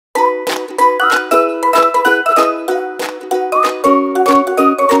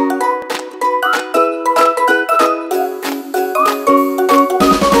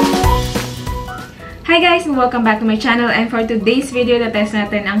guys! And welcome back to my channel. And for today's video, na-test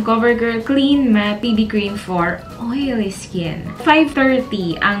natin ang Covergirl Clean Matte BB Cream for Oily Skin.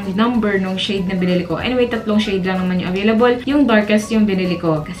 530 ang number ng shade na binili ko. Anyway, tatlong shade lang naman yung available. Yung darkest yung binili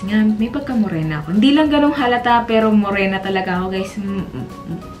ko. Kasi nga, may pagka-morena ako. Hindi lang ganong halata, pero morena talaga ako, guys.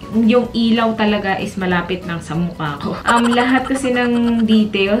 Yung ilaw talaga is malapit lang sa mukha ko. Lahat kasi ng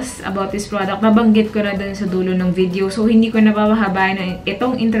details about this product, nabanggit ko na dun sa dulo ng video. So, hindi ko napapahabayan na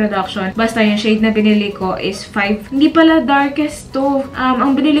itong introduction. Basta yung shade na binili ko is 5. Hindi pala darkest to.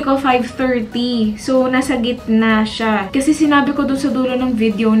 Ang binili ko 530. So, nasa gitna siya. Kasi sinabi ko dun sa dulo ng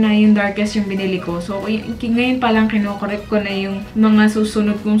video na yung darkest yung binili ko. So, ngayon palang kinokorek ko na yung mga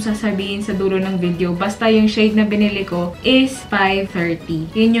susunod kong sasabihin sa dulo ng video. Basta yung shade na binili ko is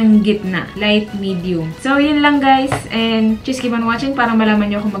 530. Yun yung gitna. Light, medium. So, yun lang guys. And just keep on watching para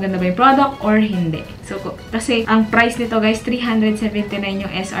malaman nyo kung maganda ba yung product or hindi. So, kasi ang price nito guys, 379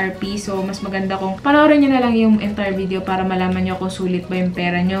 yung SRP. So, mas maganda kung panoorin nyo na lang yung entire video para malaman nyo kung sulit ba yung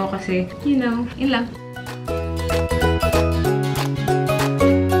pera nyo. Kasi, you know, yun lang.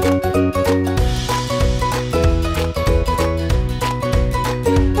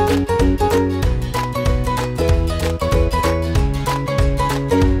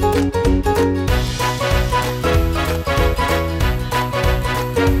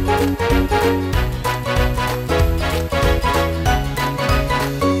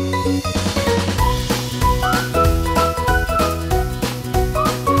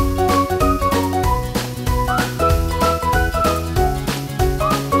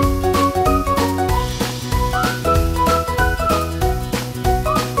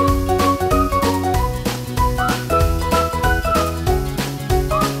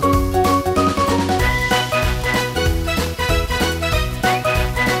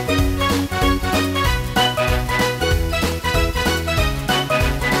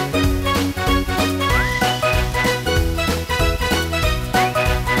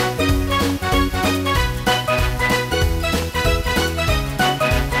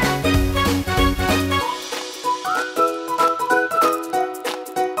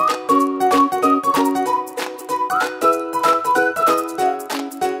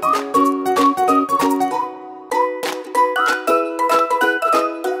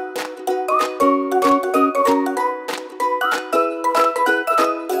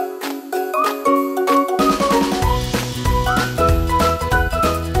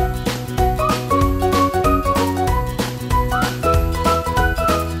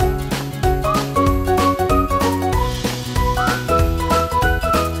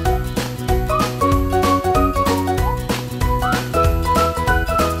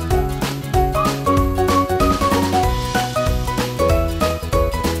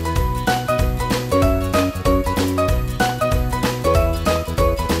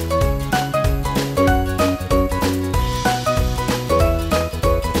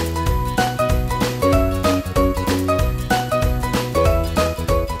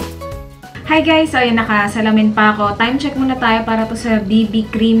 Hi guys! So, ayun, nakasalamin pa ako. Time check muna tayo para to sa BB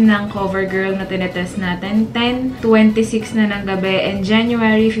cream ng Covergirl na tinetest natin. 10:26 na ng gabi and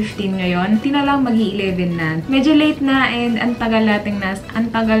January 15 ngayon. Tinalang mag-11 na. Medyo late na and ang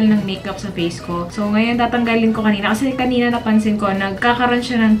tagal ng makeup sa face ko. So, ngayon tatanggalin ko kanina. Kasi kanina napansin ko, nagkakaroon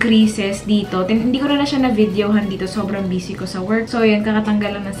siya ng creases dito. Hindi ko na siya na-videohan dito. Sobrang busy ko sa work. So, ayun,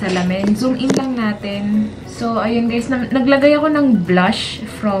 kakatanggal lang ng salamin. Zoom in lang natin. So, ayun guys, naglagay ako ng blush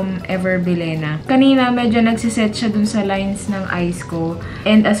from Everbilena. Kanina, medyo nagsiset siya dun sa lines ng eyes ko.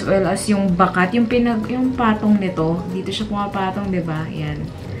 And as well as yung bakat, yung patong nito. Dito siya pumapatong, diba? Yan.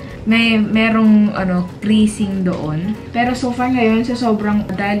 Merong creasing doon. Pero so far ngayon, sa sobrang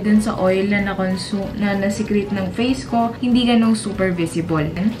dahil dun sa oil na na-secrete ng face ko, hindi ganong super visible.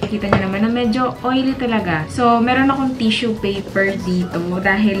 Kita niyo naman na medyo oily talaga. So, meron akong tissue paper dito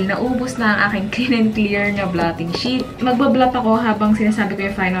dahil naubos na ang aking clean and clear na blotting sheet. Magbablot ako habang sinasabi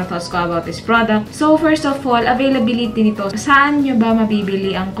ko yung final thoughts ko about this product. So, first of all, availability nito. Saan nyo ba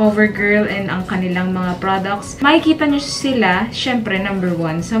mabibili ang Covergirl and ang kanilang mga products? Makikita nyo sila, syempre, number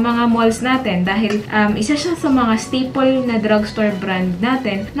 1, sa mga malls natin dahil isa siya sa mga staple na drugstore brand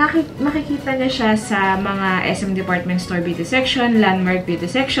natin. Makikita niya siya sa mga SM Department Store Beauty Section, Landmark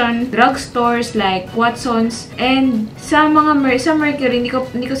Beauty Section, drugstores like Watsons, and sa Mercury,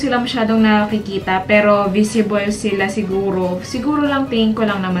 hindi ko sila masyadong nakikita pero visible sila siguro lang, tingin ko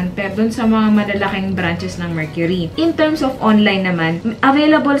lang naman, pero dun sa mga malalaking branches ng Mercury. In terms of online naman,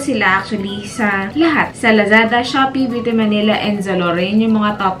 available sila actually sa lahat. Sa Lazada, Shopee, Beauty Manila, and Zalora. Yun yung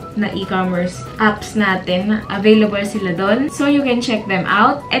mga top na e-commerce apps natin. Available sila doon. So, you can check them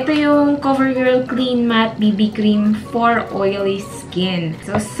out. Ito yung Covergirl Clean Matte BB Cream for Oily skin.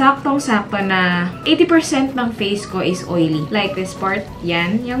 So, saktong-sakto na 80% ng face ko is oily. Like this part,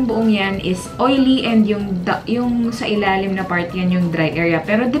 yan. Yung buong yan is oily and yung sa ilalim na part yan yung dry area.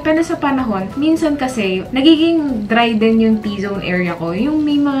 Pero depende sa panahon, minsan kasi nagiging dry din yung T-zone area ko. Yung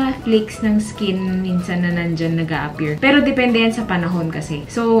may mga flakes ng skin minsan na nandyan nag-a-appear. Pero depende yan sa panahon kasi.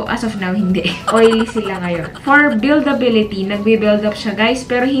 So, as of now, hindi. Oily sila ngayon. For buildability, nagbe-build up siya guys,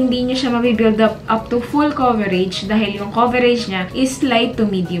 pero hindi niya siya mabibuild up to full coverage dahil yung coverage niya is light to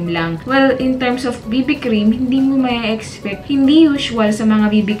medium lang. Well, in terms of BB cream, hindi mo ma-expect, hindi usual sa mga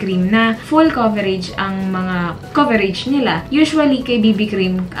BB cream na full coverage ang mga coverage nila. Usually kay BB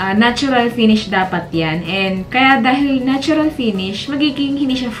cream, natural finish dapat yan. And kaya dahil natural finish, magiging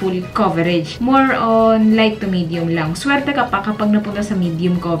hindi siya full coverage. More on light to medium lang. Swerte ka pa kapag napunta sa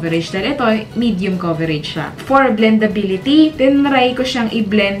medium coverage dahil ito, medium coverage siya. For blendability, tinry ko siyang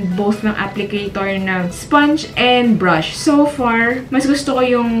i-blend both ng applicator na sponge and brush. So far, mas gusto ko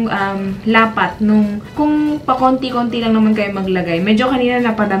yung lapat nung kung pakonti-konti lang naman kayo maglagay. Medyo kanina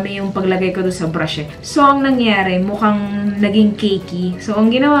napadami yung paglagay ko doon sa brush eh. So, ang nangyari, mukhang naging cakey. So,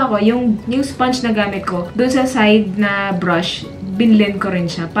 ang ginawa ko, yung sponge na gamit ko, doon sa side na brush, binlend ko rin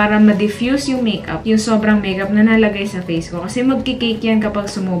siya para ma-diffuse yung makeup, yung sobrang makeup na nalagay sa face ko. Kasi magkikake yan kapag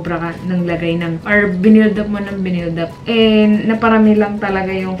sumobra ka ng lagay ng, or binild up mo ng binild up. And naparami lang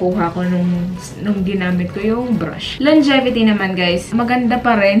talaga yung kuha ko nung ginamit ko yung brush. Longevity naman guys, maganda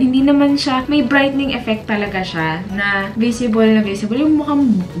pa rin. Hindi naman siya, may brightening effect talaga siya na visible na visible. Yung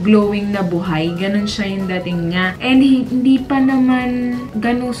mukhang glowing na buhay. Ganun siya yung dating niya. And hindi pa naman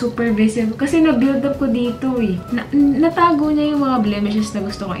ganun super visible. Kasi na-build up ko dito eh. Natago niya yung mga blemishes na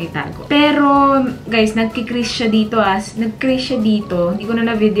gusto kong itago. Pero, guys, nagkikrease siya dito nag-crease siya dito. Hindi ko na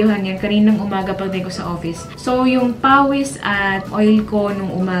na-videohan yan. Kaninang umaga pagdating ko sa office. So, yung pawis at oil ko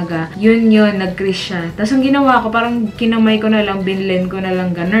nung umaga, yun, nag-crease siya. Tapos, ang ginawa ko, parang kinamay ko na lang, binlend ko na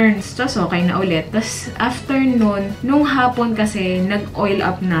lang ganun. Tapos, okay na ulit. Tapos, after nun, nung hapon kasi, nag-oil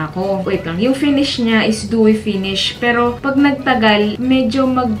up na ako. Wait lang. Yung finish niya is dewy finish. Pero, pag nagtagal, medyo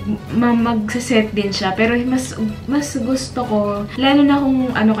magsaset din siya. Pero, mas gusto ko, lalo na kung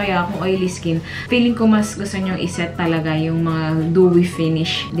kung oily skin, feeling ko mas gusto nyo iset talaga yung mga dewy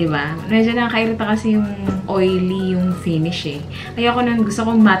finish, diba? Medyo nakakairita kasi yung oily yung finish eh. Kaya gusto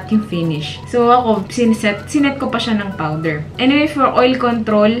ko matte yung finish. So ako, sinet ko pa siya ng powder. Anyway, for oil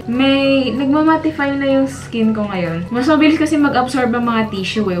control, nagmamatify na yung skin ko ngayon. Mas mabilis kasi mag-absorb ang mga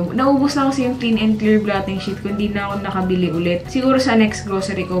tissue eh. Naubos na kasi yung clean and clear blotting sheet ko, hindi na ako nakabili ulit. Siguro sa next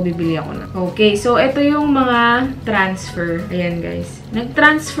grocery ko, bibili ako na. Okay, so ito yung mga transfer. Ayan guys.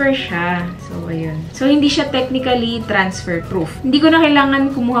 Nag-transfer siya. So, ayun. So, hindi siya technically transfer proof. Hindi ko na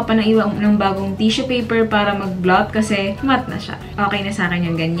kailangan kumuha pa ng bagong tissue paper para mag-blot kasi matte na siya. Okay na sa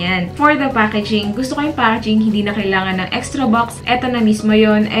akin yung ganyan. For the packaging, gusto ko yung packaging, hindi na kailangan ng extra box. Ito na mismo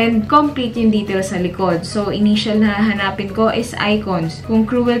yon and complete yung details sa likod. So, initial na hanapin ko is icons. Kung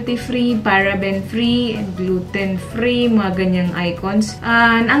cruelty-free, paraben-free, gluten-free, mga ganyang icons.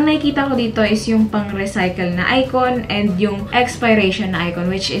 Ang nakikita ko dito is yung pang-recycle na icon and yung expiration na icon,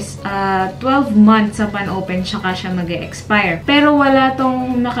 which is 12 months upon open tsaka siya mag-expire. Pero wala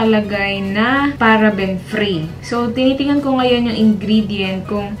tong nakalagay na paraben-free. So, tinitingnan ko ngayon yung ingredient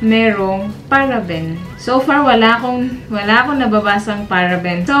kung merong paraben. So far, wala akong nababasang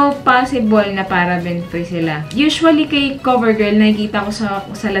paraben. So, possible na paraben-free sila. Usually, kay Covergirl, nakikita ko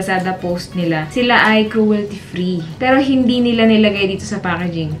sa Lazada post nila, sila ay cruelty-free. Pero hindi nila nilagay dito sa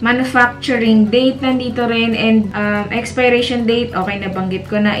packaging. Manufacturing date nandito rin and expiration date, okay, nabanggit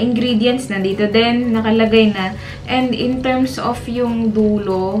ko na. Ingredients nandito din, nakalagay na. And in terms of yung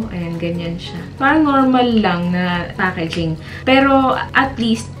dulo, ayan, ganyan siya. Parang normal lang na packaging. Pero at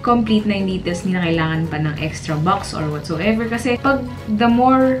least, complete na yung details, hindi na kailangan pa ng extra box or whatsoever. Kasi pag the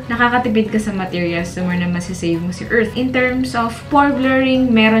more nakakatipid ka sa materials, the more na masasave mo si Earth. In terms of pore blurring,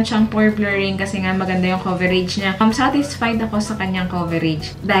 meron siyang pore blurring kasi nga maganda yung coverage niya. Satisfied ako sa kanyang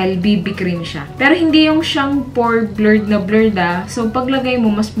coverage dahil BB cream siya. Pero hindi yung siyang pore blurred ah. So paglagay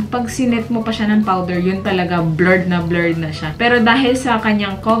mo, pag sinet mo pa siya ng powder, yun talaga blurred na siya. Pero dahil sa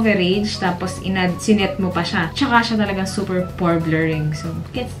kanyang coverage, tapos sinet mo pa siya, tsaka siya talagang super pore blurring. So,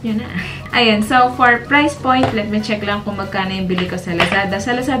 gets nyo na. Ayan, so for price point, let me check lang kung magkano yung bili ko sa Lazada.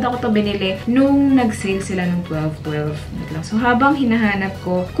 Sa Lazada ko to binili nung nag-sale sila ng 12. So, habang hinahanap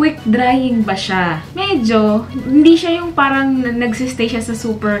ko, quick drying ba siya? Medyo, hindi siya yung parang nagsistay siya sa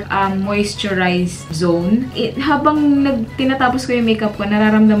super moisturized zone. Habang tinatapos ko yung makeup ko,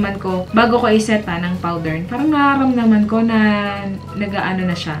 nararamdaman ko, bago ko iset ng powder, parang nararamdaman ko na nagka-ano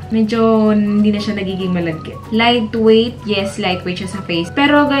na siya. Medyo hindi na siya nagiging malagkit. Lightweight, yes, lightweight siya sa face.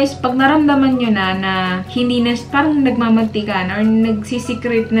 Pero guys, pag naramdaman nyo na hindi na, parang nagmamantikan or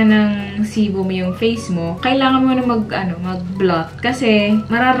nagsisikret na ng sebum yung face mo, kailangan mo na mag-blot. Kasi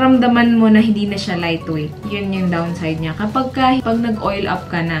mararamdaman mo na hindi na siya lightweight. Yun yung downside niya. Pag nag-oil up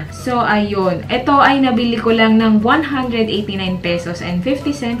ka na. So, ayun. Ito ay nabili ko lang ng 189 pesos and 50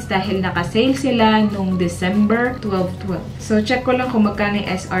 cents dahil naka-sale sila nung December 12. So, check ko lang kung magkano yung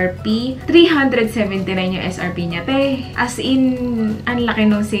SRP. 379 yung SRP niya. As in, ang laki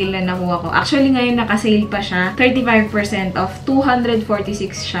nung sale na nakuha ko. Actually, ngayon naka-sale pa siya. 35% off.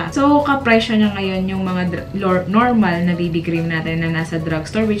 246 siya. So, kapresyo niya ngayon yung mga normal na BB cream natin na nasa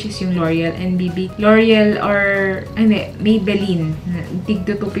drugstore, which is yung L'Oreal and L'Oreal or, Maybelline.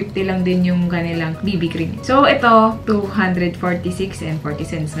 Tigdo 250 lang din yung kanilang BB cream. So, ito, 246 and 40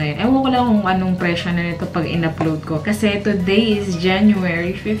 cents ngayon. Ewan ko lang kung anong presyo na nito pag in-upload ko. Kasi today is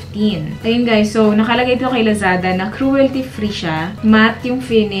January 15. Ayun guys, so nakalagay ito kay Lazada na cruelty-free siya. Matte yung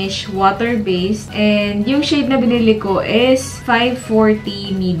finish, water-based, and yung shade na binili ko is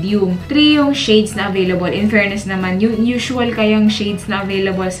 540 medium. 3 yung shades na available. In fairness naman, yung usual kayang shades na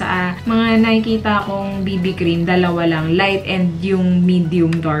available sa mga nakikita kong BB cream, dalawa lang. Light and yung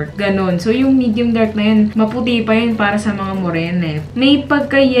medium dark. Ganon. So, yung medium dark na yun, maputi pa yun para sa mga morene. May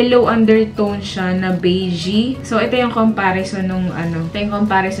pagka-yellow undertone siya na beige. So, ito yung comparison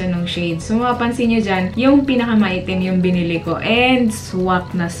nung shades. So, mapapansin nyo dyan, yung pinakamaitim yung binili ko. And,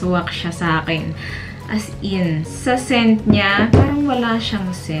 swak na swak siya sa akin. As in, sa scent niya, parang wala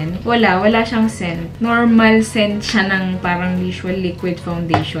siyang scent. Wala siyang scent. Normal scent siya ng parang usual liquid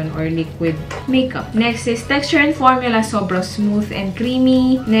foundation or liquid makeup. Next is texture and formula, sobrang smooth and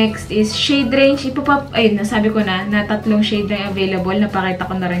creamy. Next is shade range. Nasabi ko na 3 shade na available. Napakita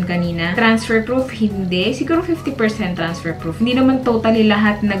ko na rin kanina. Transfer proof, hindi. Siguro 50% transfer proof. Hindi naman totally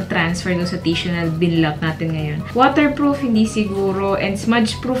lahat nag-transfer doon sa tissue na binlock natin ngayon. Waterproof, hindi siguro. And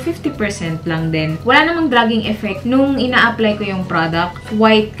smudge proof, 50% lang din. Wala namang dragging effect nung ina-apply ko yung product.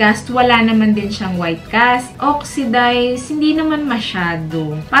 White cast, wala naman din siyang white cast. Oxidize, hindi naman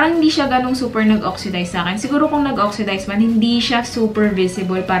masyado. Parang hindi siya ganong super nag-oxidize sa akin. Siguro kung nag-oxidize man, hindi siya super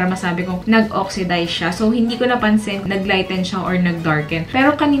visible para masabi kong nag-oxidize siya. So, hindi ko napansin nag-lighten siya or nag-darken.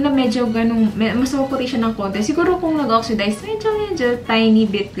 Pero kanina medyo ganong, mas maputi siya ng konti. Siguro kung nag-oxidize, medyo tiny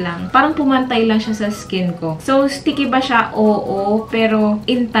bit lang. Parang pumantay lang siya sa skin ko. So, sticky ba siya? Oo. Pero,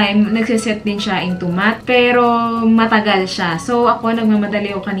 in time, nagsiset din siya into matte, pero matagal siya. So, ako,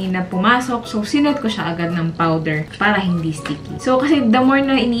 nagmamadali ako kanina pumasok. So, sinet ko siya agad ng powder para hindi sticky. So, kasi the more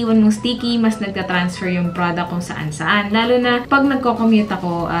na iniwan mong sticky, mas nagka-transfer yung product kung saan-saan. Lalo na, pag nagko-commute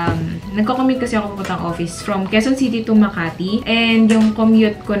ako, nagko-commute kasi ako pupuntang office from Quezon City to Makati. And yung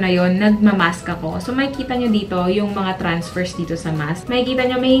commute ko na yon, nagmamask ako. So, makikita nyo dito yung mga transfers dito sa mask.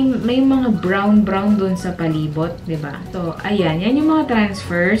 Makikita nyo, may mga brown dun sa palibot, diba? So, ayan. Yan yung mga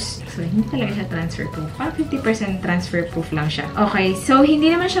transfers. So, hindi talaga siya transfer proof. Parang 50% transfer proof lang siya. Okay, so hindi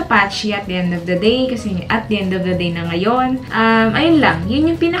naman siya patchy at the end of the day kasi at the end of the day na ngayon. Ayun lang.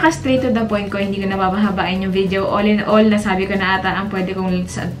 Yun yung pinaka straight to the point ko. Hindi ko napapahabain yung video. All in all, nasabi ko na ata ang pwede kong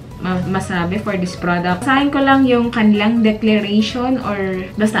masabi for this product. Basahin ko lang yung kanilang declaration or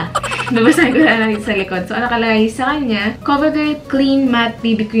basta. Babasahin ko lang sa likod. So, nakalagay sa kanya, Covergirl Clean Matte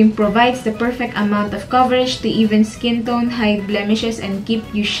BB Cream provides the perfect amount of coverage to even skin tone, hide blemishes, and keep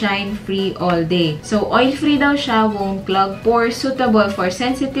you shine-free all day. So, oil-free daw siya, won't clog pores, suitable for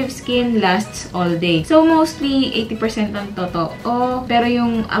sensitive skin, lasts all day. So, mostly 80% ng totoo. Pero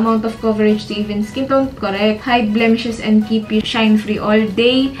yung amount of coverage to even skin tone, correct. Hide blemishes and keep you shine-free all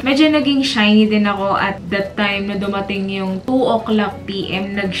day. Medyo naging shiny din ako at that time na dumating yung 2 o'clock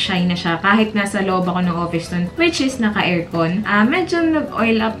PM, nag-shine na siya kahit nasa loob ako ng office nun, which is naka-aircon. Medyo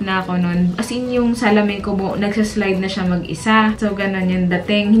nag-oil up na ako nun. As in, yung salamin ko nagsaslide na siya mag-isa. So, ganun yung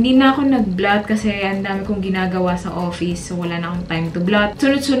dating. Hindi na ako nag-blot kasi ang dami kong ginagawa sa office. So, wala na akong time to blot.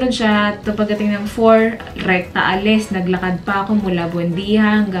 Sunod-sunod siya. Pagdating ng 4, rekta alis. Naglakad pa ako mula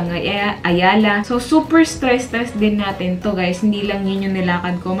Buendia hanggang Ayala. So, super stress din natin to, guys. Hindi lang yun yung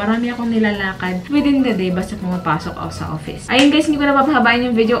nilakad ko. Marami akong nilalakad within the day basta pumapasok ako sa office. Ayun, guys, hindi ko na papahabain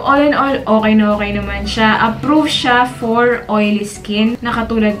yung video. All in all, okay naman siya. Approved siya for oily skin na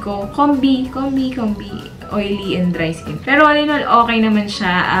katulad ko. Combi, oily and dry skin. Pero all in all, okay naman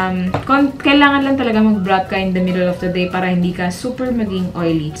siya. Kailangan lang talaga mag-blot ka in the middle of the day para hindi ka super maging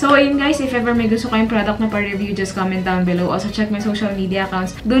oily. So, ayun guys, if ever may gusto kayong product na pa-review, just comment down below. Also, check my social media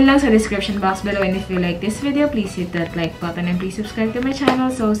accounts dun lang sa description box below. And if you like this video, please hit that like button and please subscribe to my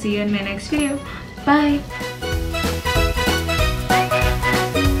channel. So, see you in my next video. Bye!